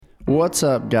What's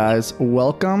up, guys?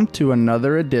 Welcome to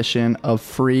another edition of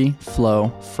Free Flow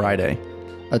Friday,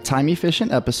 a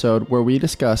time-efficient episode where we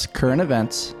discuss current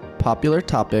events, popular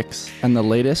topics, and the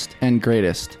latest and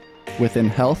greatest within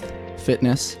health,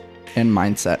 fitness, and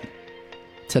mindset.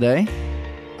 Today,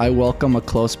 I welcome a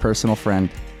close personal friend.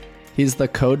 He's the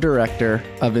co-director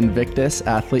of Invictus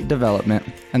Athlete Development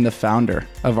and the founder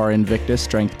of our Invictus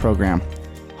Strength Program,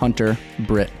 Hunter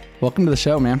Britt. Welcome to the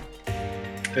show, man.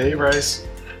 Hey, Bryce.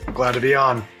 I'm glad to be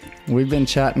on. We've been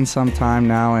chatting some time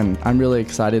now, and I'm really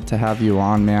excited to have you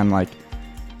on, man. Like,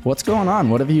 what's going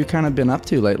on? What have you kind of been up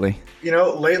to lately?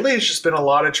 Lately it's just been a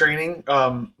lot of training.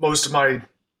 A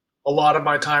lot of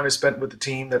my time is spent with the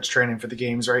team that's training for the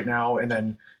games right now, and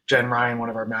then Jen Ryan,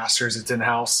 one of our masters, it's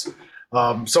in-house.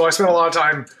 So I spend a lot of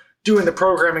time doing the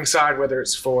programming side, whether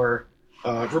it's for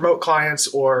remote clients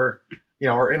or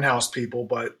our in-house people.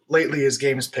 But lately, as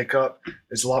games pick up,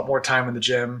 there's a lot more time in the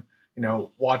gym,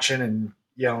 watching and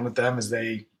yelling at them as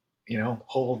they,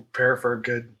 prepare for a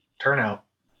good turnout.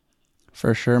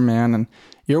 For sure, man. And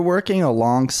you're working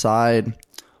alongside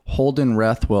Holden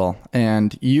Rethwell,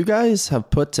 and you guys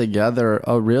have put together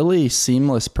a really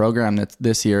seamless program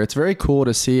this year. It's very cool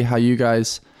to see how you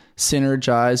guys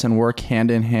synergize and work hand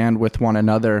in hand with one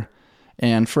another.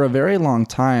 And for a very long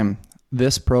time,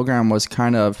 this program was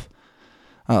kind of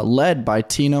led by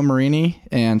Tino Marini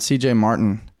and CJ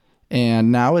Martin.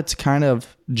 And now it's kind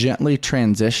of gently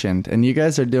transitioned, and you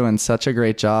guys are doing such a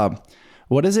great job.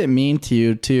 What does it mean to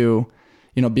you to,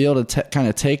 be able to kind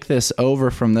of take this over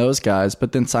from those guys,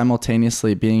 but then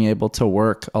simultaneously being able to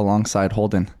work alongside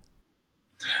Holden?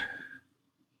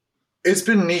 It's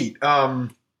been neat.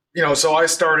 So I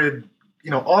started,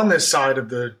 on this side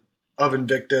of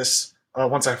Invictus,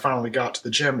 once I finally got to the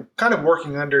gym, kind of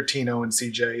working under Tino and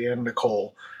CJ and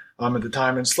Nicole at the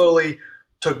time, and slowly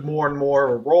took more and more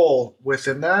of a role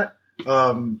within that.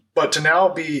 But to now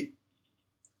be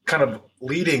kind of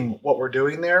leading what we're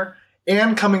doing there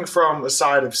and coming from the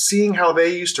side of seeing how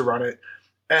they used to run it,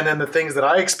 and then the things that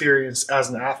I experienced as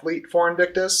an athlete for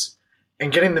Invictus,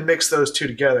 and getting to mix those two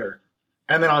together.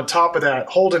 And then on top of that,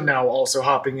 Holden now also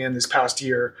hopping in this past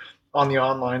year on the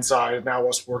online side, and now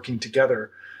us working together.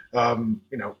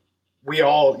 We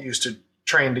all used to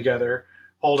train together.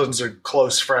 Holden's a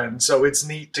close friend, so it's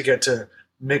neat to get to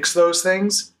mix those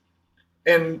things.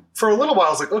 And for a little while, I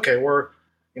was like, okay, we're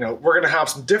going to have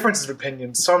some differences of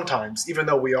opinions sometimes, even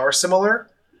though we are similar.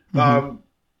 Mm-hmm.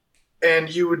 And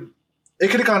it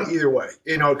could have gone either way.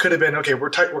 It could have been, okay, we're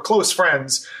close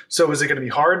friends. So is it going to be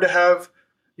hard to have,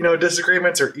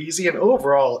 disagreements, or easy? And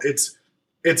overall,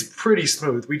 it's pretty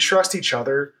smooth. We trust each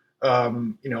other,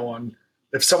 on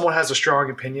if someone has a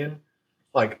strong opinion,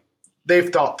 like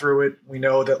they've thought through it. We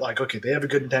know that, like, okay, they have a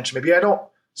good intention. Maybe I don't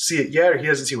see it yet, or he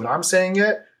doesn't see what I'm saying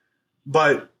yet,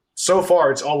 but so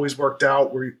far it's always worked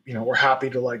out. We're happy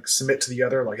to like submit to the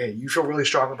other, like, hey, you feel really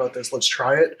strong about this, let's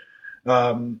try it.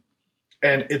 And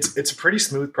it's a pretty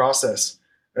smooth process.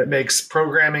 It makes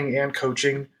programming and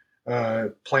coaching,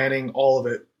 planning, all of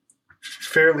it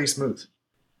fairly smooth.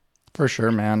 For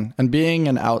sure, man. And being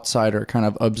an outsider, kind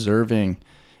of observing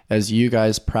as you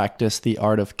guys practice the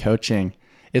art of coaching,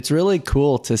 it's really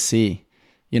cool to see.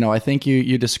 I think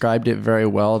you described it very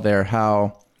well there,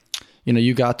 how,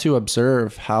 you got to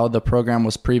observe how the program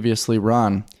was previously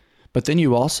run, but then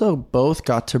you also both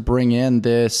got to bring in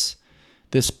this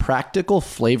practical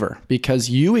flavor because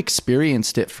you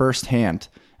experienced it firsthand.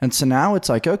 And so now it's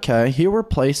like, okay, here were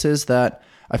places that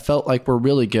I felt like were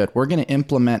really good. We're going to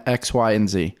implement X, Y, and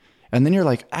Z. And then you're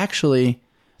like, actually,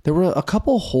 there were a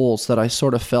couple holes that I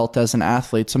sort of felt as an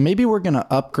athlete. So maybe we're going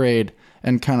to upgrade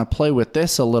and kind of play with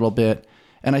this a little bit.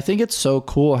 And I think it's so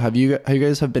cool how you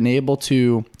guys have been able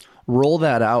to roll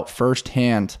that out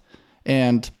firsthand.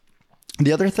 And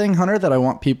the other thing, Hunter, that I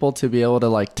want people to be able to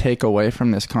like take away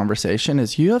from this conversation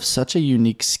is you have such a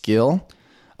unique skill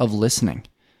of listening.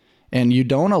 And you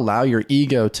don't allow your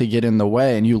ego to get in the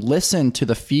way, and you listen to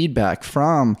the feedback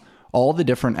from all the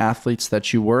different athletes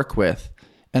that you work with.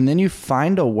 And then you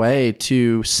find a way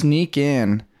to sneak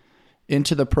into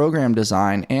the program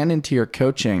design and into your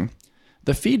coaching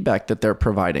the feedback that they're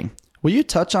providing. Will you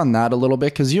touch on that a little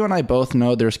bit? Because you and I both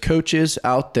know there's coaches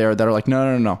out there that are like,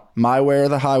 no, my way or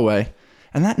the highway.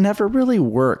 And that never really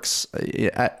works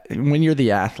when you're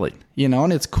the athlete,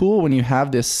 and it's cool when you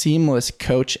have this seamless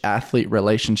coach-athlete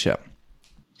relationship.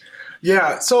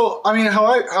 Yeah. So, I mean, how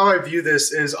I view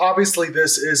this is, obviously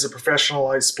this is a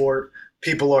professionalized sport.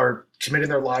 People are committing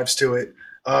their lives to it.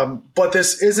 But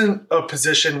this isn't a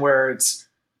position where it's,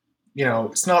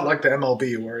 it's not like the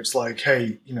MLB where it's like,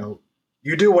 hey,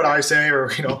 you do what I say,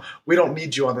 or, we don't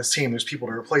need you on this team. There's people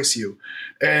to replace you.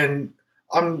 And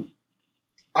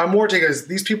I'm more taking as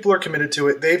these people are committed to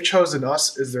it. They've chosen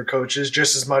us as their coaches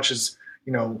just as much as,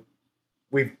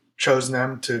 we've chosen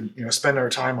them to, spend our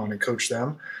time on and coach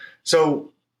them.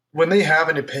 So when they have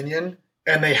an opinion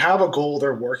and they have a goal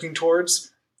they're working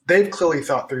towards, they've clearly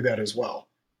thought through that as well.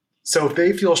 So if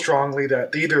they feel strongly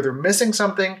that either they're missing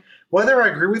something, whether I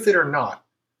agree with it or not,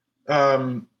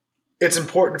 it's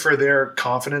important for their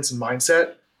confidence and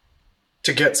mindset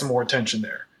to get some more attention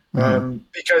there.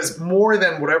 Because more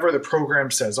than whatever the program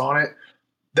says on it,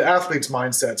 the athlete's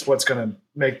mindset's what's going to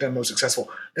make them most successful.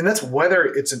 And that's whether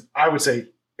it's I would say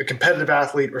a competitive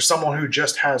athlete or someone who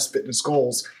just has fitness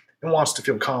goals and wants to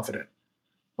feel confident.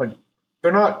 Like,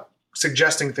 they're not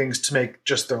suggesting things to make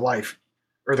just their life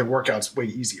or their workouts way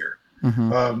easier.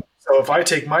 So if I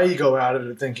take my ego out of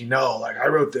it thinking, no, like I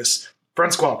wrote this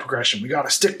front squat progression, we got to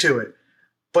stick to it.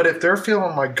 But if they're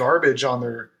feeling like garbage on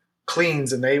their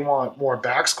cleans and they want more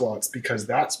back squats because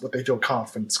that's what they feel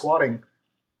confident squatting,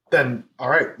 then all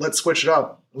right, let's switch it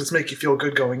up. Let's make you feel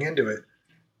good going into it.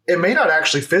 It may not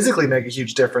actually physically make a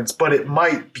huge difference, but it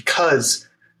might because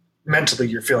mentally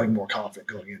you're feeling more confident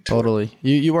going into it. Totally.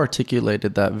 You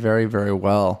articulated that very, very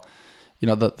well.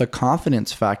 The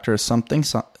confidence factor is something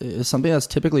that's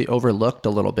typically overlooked a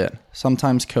little bit.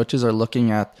 Sometimes coaches are looking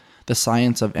at the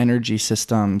science of energy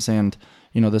systems and,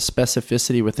 the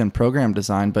specificity within program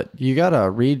design, but you got to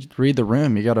read the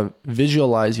room. You got to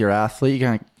visualize your athlete. You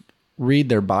got to read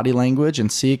their body language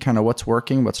and see kind of what's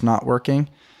working, what's not working.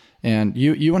 And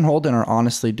you and Holden are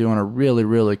honestly doing a really,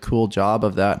 really cool job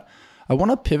of that. I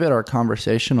want to pivot our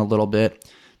conversation a little bit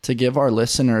to give our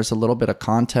listeners a little bit of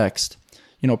context.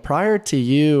 Prior to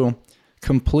you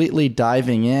completely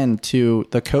diving into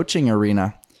the coaching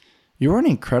arena, you were an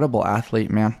incredible athlete,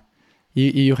 man.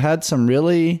 You had some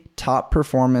really top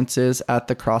performances at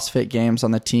the CrossFit Games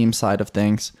on the team side of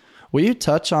things. Will you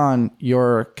touch on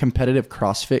your competitive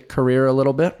CrossFit career a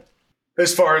little bit?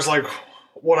 As far as like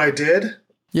what I did?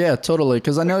 Yeah, totally.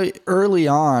 Because I know early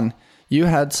on you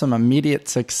had some immediate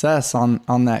success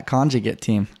on that conjugate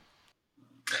team.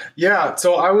 Yeah.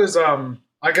 So I was,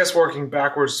 I guess working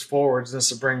backwards forwards, this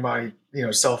to bring my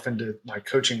self into my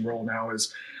coaching role now,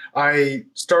 is I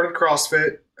started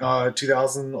CrossFit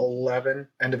 2011,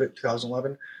 end of it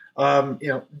 2011.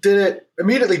 Did it,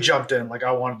 immediately jumped in like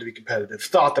I wanted to be competitive,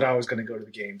 thought that I was going to go to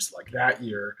the games like that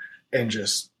year and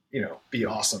just be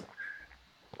awesome.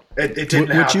 It didn't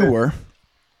happen. Which you were.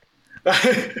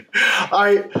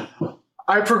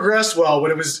 I progressed well, but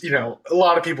it was a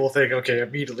lot of people think, okay,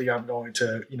 immediately I'm going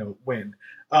to win.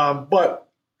 But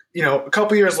a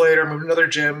couple years later, I moved to another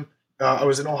gym. I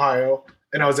was in Ohio,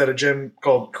 and I was at a gym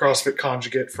called CrossFit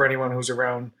Conjugate. For anyone who's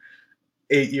around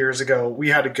 8 years ago, we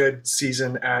had a good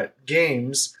season at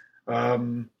games.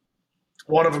 One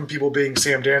of them, people being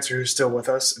Sam Dancer, who's still with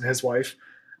us, and his wife.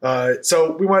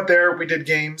 So we went there. We did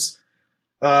games.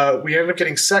 We ended up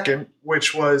getting second,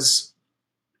 which was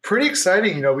pretty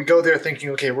exciting. We go there thinking,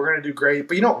 okay, we're going to do great,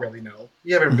 but you don't really know.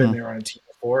 You haven't been there on a team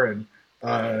before, and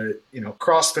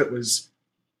CrossFit was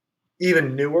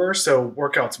even newer, so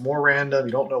workouts more random.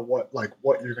 You don't know what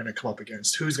you're going to come up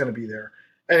against, who's going to be there.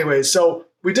 Anyway, so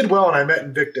we did well, and I met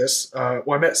Invictus. I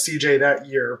met CJ that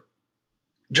year,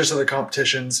 just at the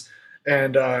competitions.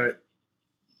 And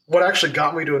what actually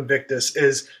got me to Invictus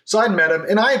is, so I met him,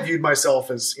 and I viewed myself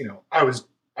as,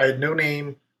 I had no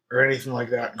name or anything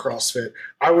like that in CrossFit.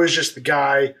 I was just the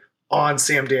guy on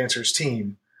Sam Dancer's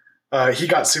team. He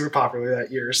got super popular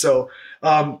that year. So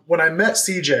when I met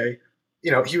CJ,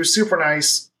 he was super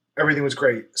nice. Everything was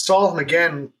great. Saw him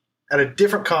again at a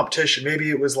different competition. Maybe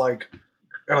it was like,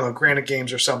 I don't know, Granite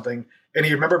Games or something. And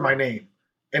he remembered my name.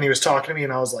 And he was talking to me,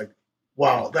 and I was like,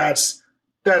 wow, that's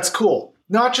cool.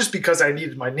 Not just because I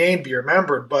needed my name to be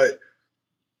remembered, but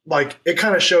like it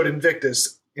kind of showed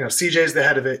Invictus, CJ's the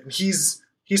head of it, and he's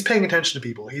paying attention to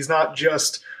people. He's not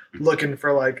just looking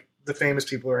for like the famous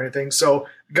people or anything. So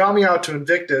got me out to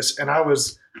Invictus, and I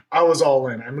was all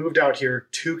in. I moved out here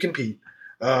to compete.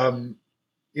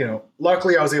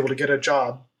 Luckily I was able to get a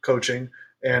job coaching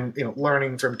and,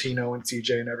 learning from Tino and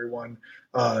CJ and everyone,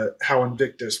 how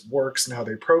Invictus works and how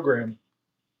they program.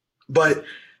 But,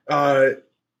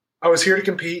 I was here to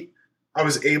compete. I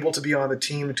was able to be on the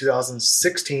team in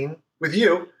 2016 with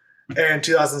you, and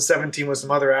 2017 with some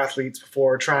other athletes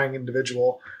before trying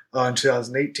individual, in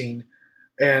 2018.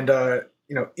 And,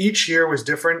 each year was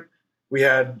different. We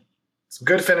had some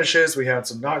good finishes. We had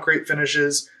some not great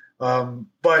finishes.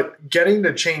 But getting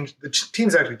to change, the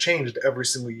teams actually changed every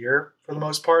single year for the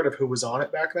most part of who was on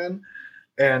it back then.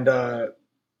 And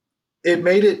it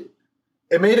made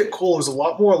it cool. It was a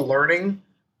lot more learning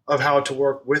of how to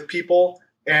work with people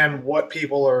and what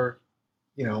people are,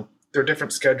 their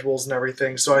different schedules and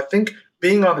everything. So I think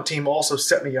being on the team also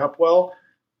set me up well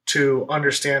to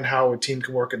understand how a team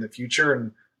can work in the future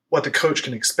and what the coach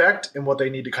can expect and what they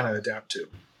need to kind of adapt to.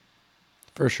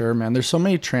 For sure, man. There's so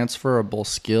many transferable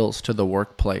skills to the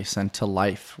workplace and to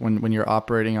life when you're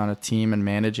operating on a team and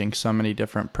managing so many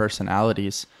different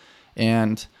personalities.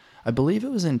 And I believe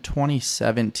it was in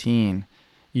 2017,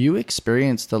 you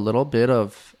experienced a little bit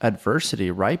of adversity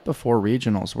right before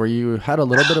regionals where you had a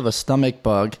little bit of a stomach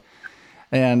bug.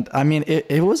 And I mean,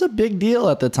 it was a big deal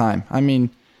at the time. I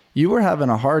mean, you were having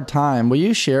a hard time. Will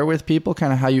you share with people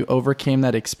kind of how you overcame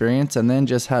that experience and then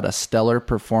just had a stellar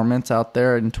performance out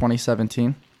there in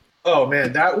 2017? Oh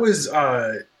man, that was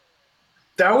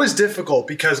difficult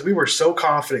because we were so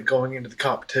confident going into the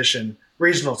competition,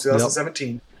 regional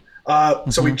 2017.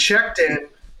 Yep. So we checked in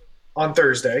on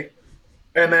Thursday,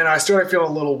 and then I started feeling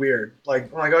a little weird.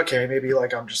 Like, I'm like, okay, maybe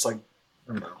like I'm just like,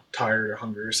 I don't know, tired or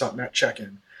hungry or something at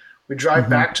check-in. We drive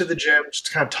back to the gym just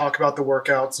to kind of talk about the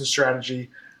workouts and strategy.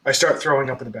 I start throwing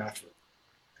up in the bathroom.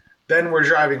 Then we're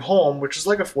driving home, which is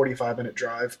like a 45-minute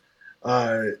drive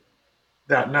that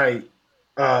night.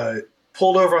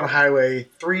 Pulled over on the highway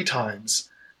 3 times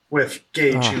with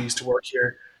Gage, who used to work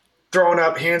here, throwing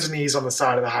up hands and knees on the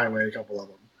side of the highway, a couple of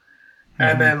them.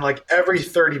 And then like every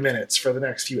 30 minutes for the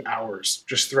next few hours,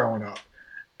 just throwing up.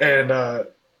 And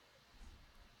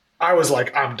I was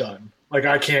like, I'm done. Like,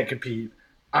 I can't compete.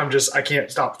 I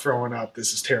can't stop throwing up.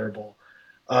 This is terrible.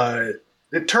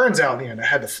 It turns out in the end I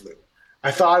had the flu.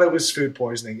 I thought it was food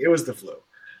poisoning. It was the flu.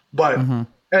 But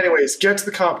anyways, get to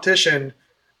the competition,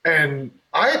 and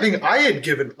I think I had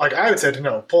given, like, I had said,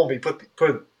 no, pull me,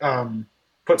 put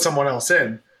someone else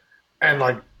in, and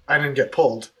like I didn't get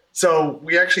pulled. So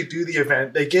we actually do the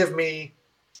event. They give me,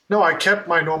 no, I kept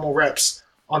my normal reps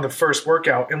on the first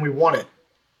workout, and we won it.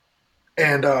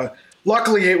 And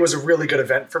luckily, it was a really good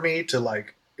event for me to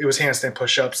like. It was handstand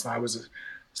push-ups, and I was a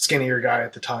skinnier guy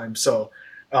at the time, so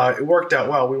it worked out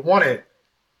well. We won it.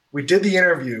 We did the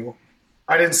interview.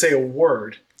 I didn't say a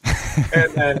word,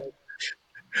 and then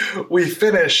we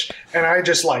finish, and I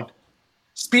just like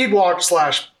speed walk /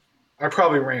 I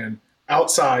probably ran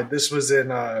outside. This was in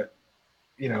an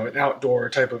outdoor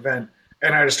type event,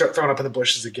 and I just start throwing up in the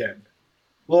bushes again.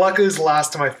 Luckily, it was the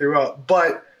last time I threw up,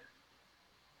 but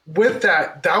with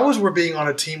that was where being on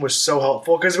a team was so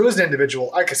helpful, because if it was an individual,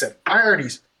 like I said,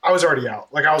 I was already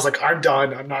out. Like, I was like, I'm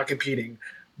done. I'm not competing.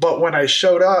 But when I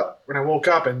woke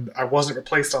up and I wasn't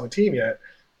replaced on the team yet,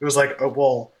 it was like, oh,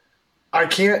 well, I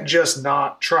can't just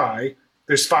not try.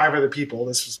 There's 5 other people.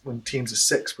 This was when teams of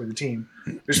 6 were the team.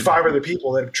 There's 5 other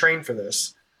people that have trained for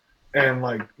this. And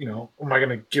like, am I going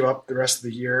to give up the rest of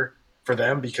the year for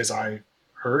them because I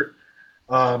hurt?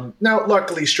 Now,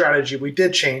 luckily, strategy, we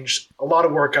did change a lot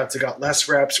of workouts. I got less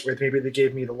reps, or maybe they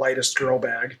gave me the lightest girl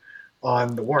bag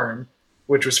on the worm,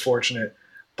 which was fortunate.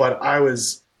 But I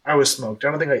was smoked. I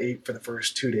don't think I ate for the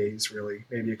first 2 days, really,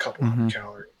 maybe a couple hundred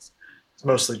calories. It's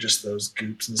mostly just those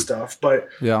goops and stuff. But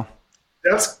yeah,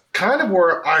 that's kind of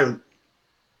where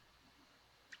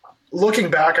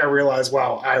looking back, I realized,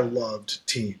 wow, I loved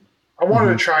team. I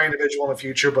wanted to try individual in the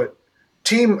future, but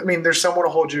team, I mean, there's someone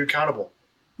to hold you accountable.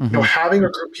 Having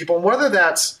a group of people, and whether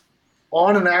that's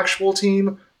on an actual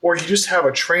team or you just have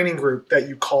a training group that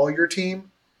you call your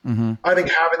team, I think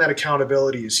having that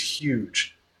accountability is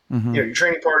huge. Your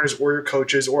training partners or your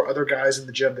coaches or other guys in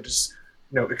the gym that just,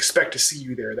 expect to see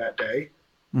you there that day.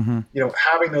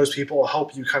 Having those people will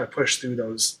help you kind of push through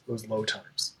those low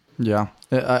times. Yeah.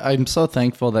 I'm so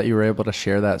thankful that you were able to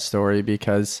share that story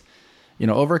because,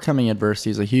 overcoming adversity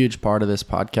is a huge part of this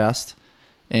podcast.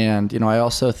 And, I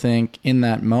also think in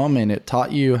that moment, it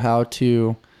taught you how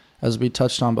to, as we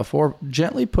touched on before,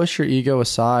 gently push your ego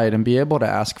aside and be able to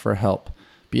ask for help,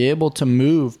 be able to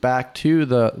move back to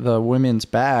the women's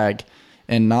bag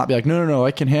and not be like, no,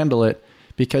 I can handle it,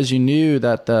 because you knew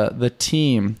that the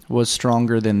team was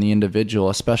stronger than the individual,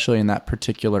 especially in that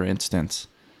particular instance.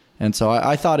 And so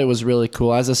I thought it was really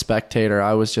cool. As a spectator,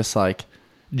 I was just like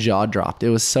jaw dropped. It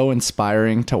was so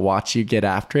inspiring to watch you get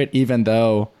after it, even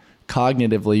though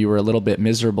cognitively you were a little bit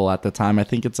miserable at the time. I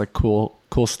think it's a cool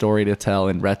story to tell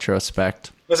in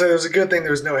retrospect. Listen, it was a good thing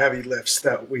there was no heavy lifts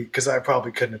that week, because I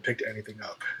probably couldn't have picked anything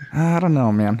up. I don't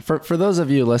know, man. For those of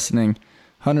you listening,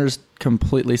 Hunter's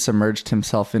completely submerged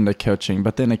himself into coaching,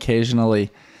 but then occasionally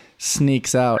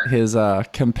sneaks out his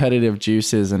competitive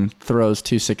juices and throws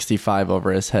 265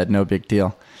 over his head. No big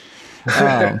deal.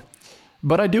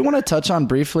 But I do want to touch on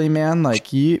briefly, man, like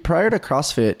prior to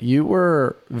CrossFit, you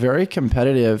were very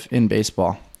competitive in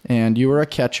baseball, and you were a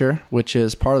catcher, which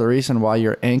is part of the reason why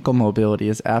your ankle mobility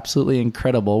is absolutely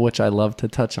incredible, which I love to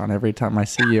touch on every time I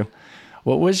see you.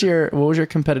 What was your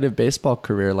competitive baseball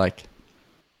career like?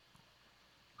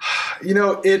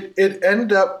 It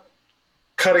ended up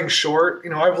cutting short.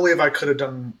 I believe I could have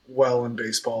done well in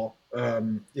baseball. A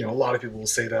lot of people will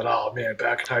say that, oh man,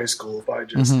 back in high school, if I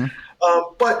just,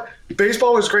 Mm-hmm. but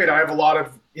baseball was great. I have a lot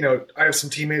of, I have some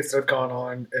teammates that have gone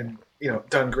on and,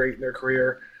 done great in their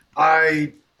career.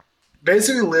 I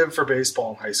basically lived for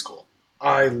baseball in high school.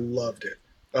 I loved it.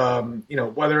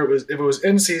 If it was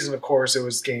in season, of course, it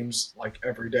was games like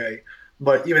every day.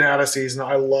 But even out of season,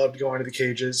 I loved going to the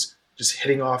cages, just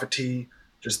hitting off a tee,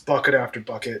 just bucket after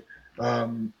bucket.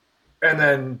 And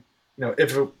then,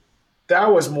 if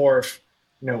that was more of,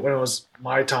 when it was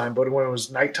my time, but when it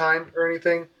was nighttime or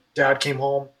anything, dad came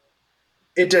home.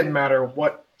 It didn't matter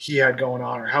what he had going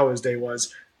on or how his day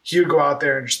was. He would go out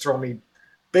there and just throw me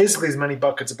basically as many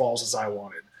buckets of balls as I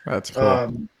wanted. That's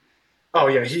cool. Oh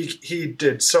yeah, he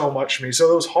did so much for me.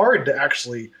 So it was hard to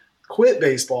actually quit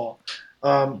baseball,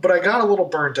 but I got a little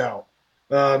burnt out.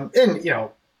 And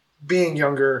being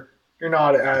younger, you're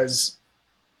not as,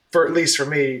 for at least for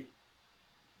me,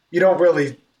 you don't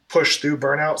really push through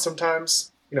burnout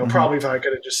sometimes. Probably if I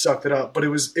could have just sucked it up, but it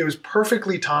was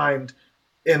perfectly timed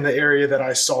in the area that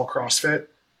I saw CrossFit.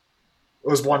 It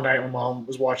was one night my mom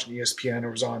was watching ESPN or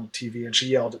was on TV, and she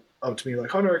yelled up to me like,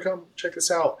 "Hunter, come check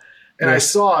this out." And I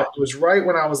saw it. It was right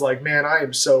when I was like, man, I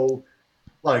am so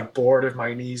like bored of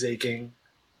my knees aching.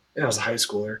 And I was a high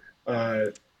schooler.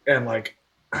 And like,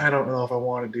 I don't know if I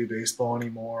want to do baseball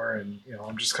anymore. And,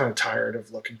 I'm just kind of tired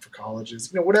of looking for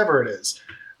colleges, whatever it is.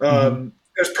 It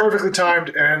was perfectly timed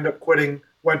and I ended up quitting,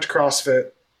 went to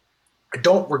CrossFit. I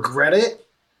don't regret it.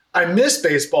 I miss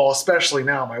baseball, especially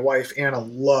now. My wife, Anna,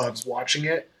 loves watching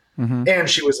it. And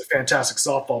she was a fantastic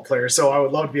softball player. So I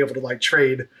would love to be able to like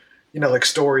trade like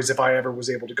stories if I ever was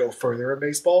able to go further in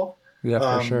baseball. Yeah,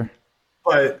 for sure.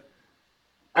 But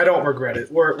I don't regret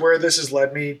it. Where this has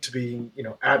led me to being,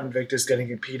 at Invictus, getting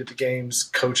to compete at the games,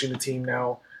 coaching the team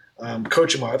now,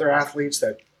 coaching my other athletes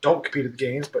that don't compete at the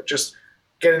games, but just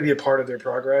getting to be a part of their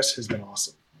progress has been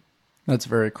awesome. That's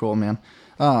very cool, man.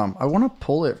 I want to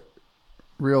pull it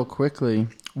real quickly.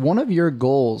 One of your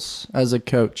goals as a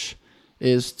coach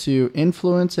is to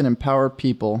influence and empower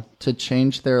people to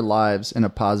change their lives in a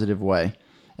positive way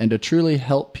and to truly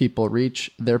help people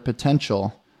reach their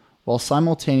potential while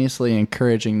simultaneously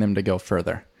encouraging them to go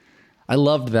further. I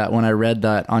loved that when I read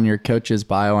that on your coach's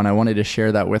bio, and I wanted to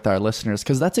share that with our listeners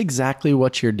because that's exactly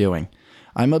what you're doing.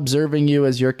 I'm observing you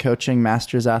as you're coaching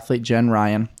Masters athlete Jen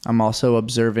Ryan. I'm also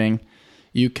observing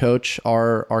you coach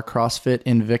our CrossFit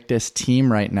Invictus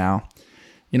team right now.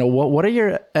 What are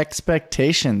your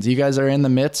expectations? You guys are in the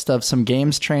midst of some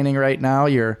games training right now.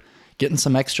 You're getting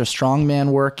some extra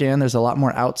strongman work in. There's a lot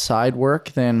more outside work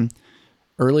than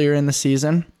earlier in the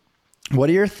season. What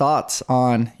are your thoughts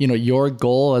on, your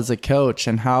goal as a coach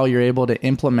and how you're able to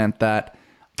implement that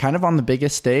kind of on the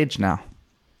biggest stage now?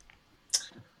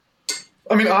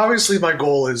 I mean, obviously my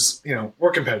goal is,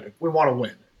 we're competitive. We want to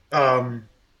win.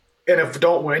 And if you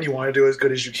don't win, you want to do as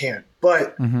good as you can.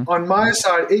 But on my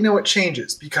side, it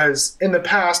changes because in the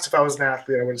past, if I was an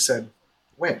athlete, I would have said,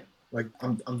 win. Like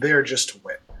I'm there just to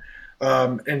win.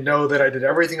 And know that I did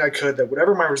everything I could, that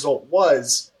whatever my result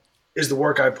was is the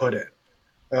work I put in.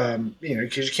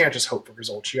 Because you can't just hope for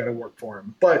results. You got to work for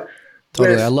them. But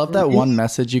totally. I love that one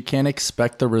message. You can't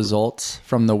expect the results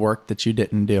from the work that you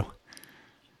didn't do.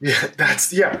 But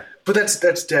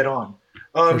that's dead on.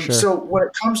 For sure. So when it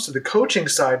comes to the coaching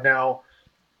side now,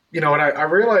 and I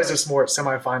realized this more at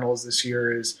semifinals this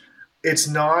year is it's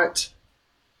not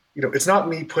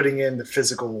me putting in the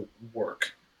physical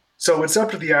work. So it's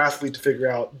up to the athlete to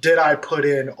figure out, did I put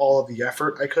in all of the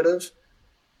effort I could have?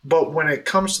 But when it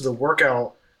comes to the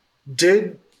workout,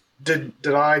 did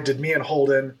me and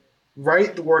Holden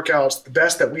write the workouts the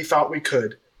best that we thought we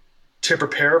could to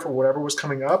prepare for whatever was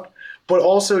coming up? But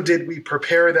also, did we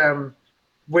prepare them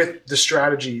with the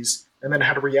strategies and then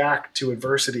how to react to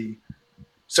adversity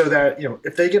so that,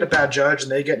 if they get a bad judge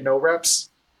and they get no reps,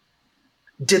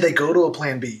 did they go to a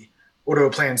plan B or to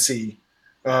a plan C?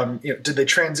 Did they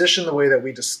transition the way that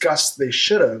we discussed they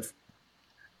should have?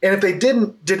 And if they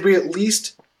didn't, did we at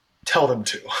least tell them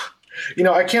to?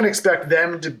 I can't expect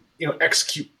them to,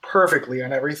 execute perfectly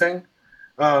on everything.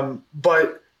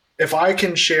 But if I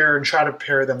can share and try to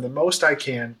prepare them the most I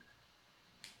can,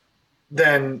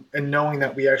 then, and knowing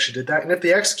that we actually did that, and if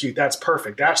they execute, that's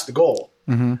perfect. That's the goal,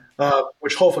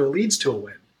 which hopefully leads to a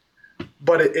win.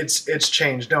 But it's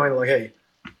changed, knowing like, hey,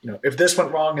 if this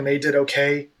went wrong and they did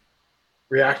okay,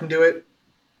 reacting to it,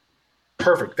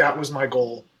 perfect. That was my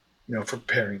goal, for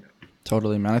preparing them.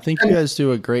 Totally, man. I think you guys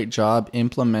do a great job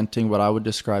implementing what I would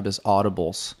describe as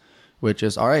audibles, which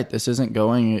is, all right, this isn't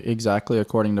going exactly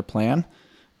according to plan,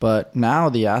 but now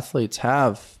the athletes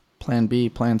have plan B,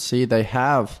 plan C. They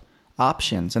have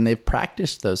options, and they've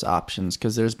practiced those options,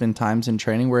 because there's been times in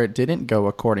training where it didn't go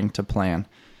according to plan.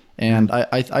 And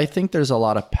I think there's a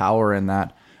lot of power in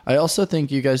that. I also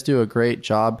think you guys do a great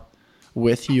job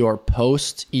with your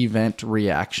post-event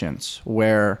reactions,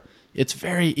 where it's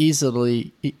very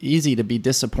easy to be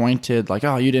disappointed, like,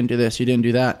 oh, you didn't do this, you didn't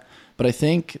do that. But I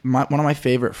think one of my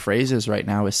favorite phrases right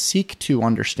now is seek to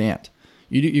understand.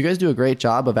 You guys do a great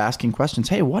job of asking questions.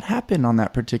 Hey, what happened on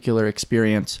that particular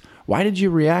experience? Why did you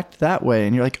react that way?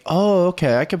 And you're like, oh,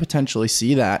 okay, I could potentially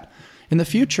see that. In the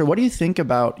future, what do you think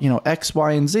about, X,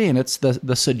 Y, and Z? And it's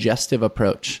the suggestive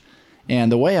approach.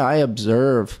 And the way I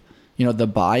observe, the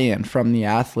buy-in from the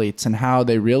athletes and how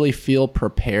they really feel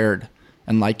prepared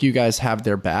and like you guys have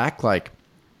their back, like,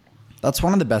 that's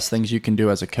one of the best things you can do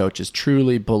as a coach, is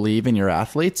truly believe in your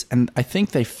athletes. And I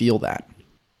think they feel that.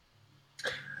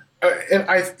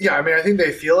 I think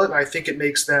they feel it, and I think it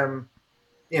makes them,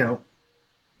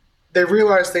 they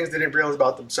realize things they didn't realize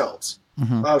about themselves.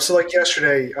 Mm-hmm. So like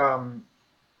yesterday,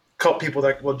 couple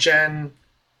people Jen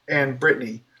and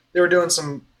Brittany, they were doing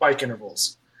some bike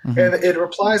intervals. Mm-hmm. And it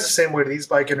applies the same way to these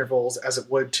bike intervals as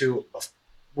it would to a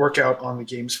workout on the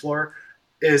games floor,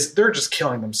 is they're just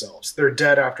killing themselves. They're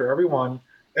dead after every one,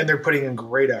 and they're putting in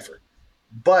great effort.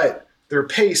 But their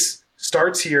pace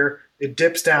starts here, it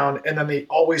dips down, and then they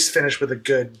always finish with a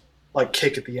good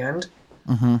kick at the end.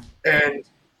 Mm-hmm. And,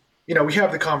 we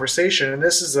have the conversation, and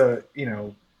this is a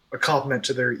compliment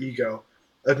to their ego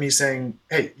of me saying,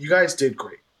 hey, you guys did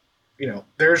great.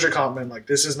 There's your compliment.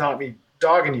 This is not me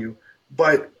dogging you,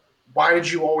 but why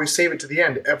did you always save it to the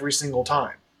end every single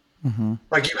time? Mm-hmm.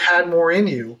 You had more in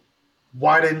you.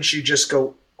 Why didn't you just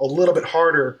go a little bit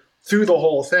harder through the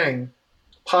whole thing,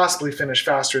 possibly finish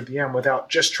faster at the end without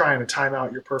just trying to time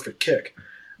out your perfect kick?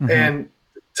 Mm-hmm. And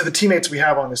to the teammates we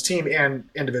have on this team and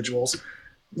individuals,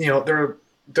 they're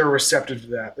receptive to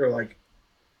that. They're like,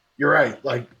 you're right.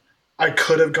 I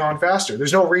could have gone faster.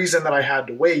 There's no reason that I had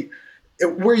to wait.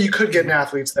 Where you could get in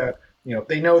athletes that,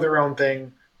 they know their own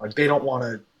thing. They don't want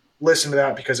to listen to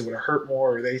that because it would have hurt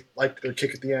more, or they liked their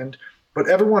kick at the end. But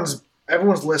everyone's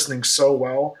listening so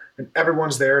well, and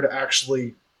everyone's there to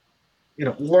actually,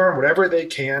 learn whatever they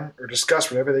can or discuss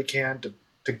whatever they can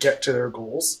to get to their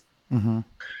goals. Mm-hmm.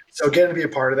 So getting to be a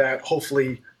part of that,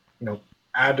 hopefully,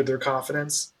 add to their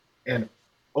confidence and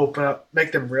open up,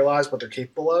 make them realize what they're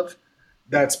capable of.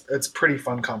 It's pretty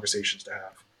fun conversations to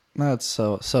have. That's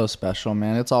so special,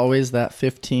 man. It's always that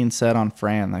 15 set on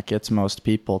Fran that gets most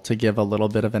people to give a little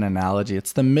bit of an analogy.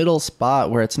 It's the middle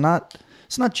spot where it's not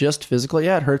just physical.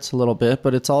 Yeah, it hurts a little bit,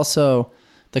 but it's also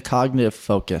the cognitive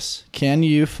focus. Can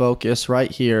you focus right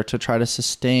here to try to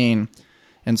sustain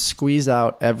and squeeze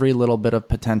out every little bit of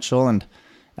potential? And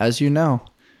as you know,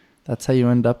 that's how you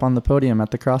end up on the podium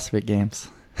at the CrossFit Games.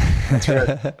 That's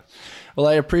right. Well,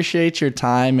 I appreciate your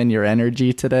time and your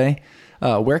energy today.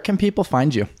 Where can people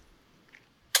find you?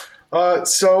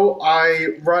 So I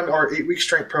run our 8-week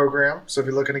strength program. So if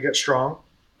you're looking to get strong,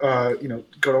 go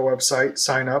to our website,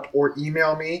 sign up, or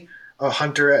email me,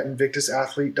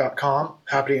 hunter@invictusathlete.com.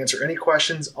 Happy to answer any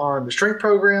questions on the strength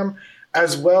program,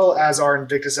 as well as our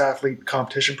Invictus Athlete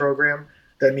competition program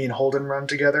that me and Holden run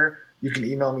together. You can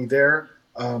email me there,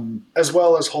 as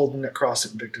well as Holden at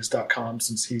CrossFitInvictus.com,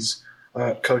 since he's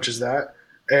coaches that.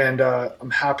 And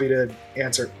I'm happy to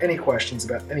answer any questions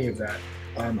about any of that.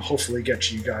 Hopefully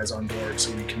get you guys on board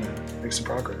so we can make some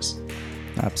progress.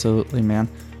 Absolutely, man.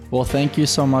 Well, thank you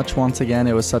so much once again.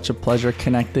 It was such a pleasure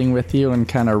connecting with you and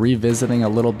kind of revisiting a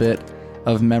little bit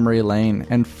of memory lane.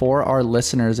 And for our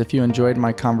listeners, if you enjoyed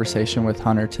my conversation with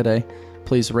Hunter today,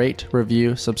 please rate,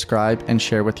 review, subscribe, and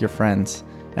share with your friends.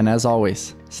 And as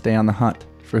always, stay on the hunt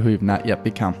for who you've not yet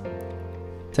become.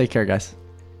 Take care, guys.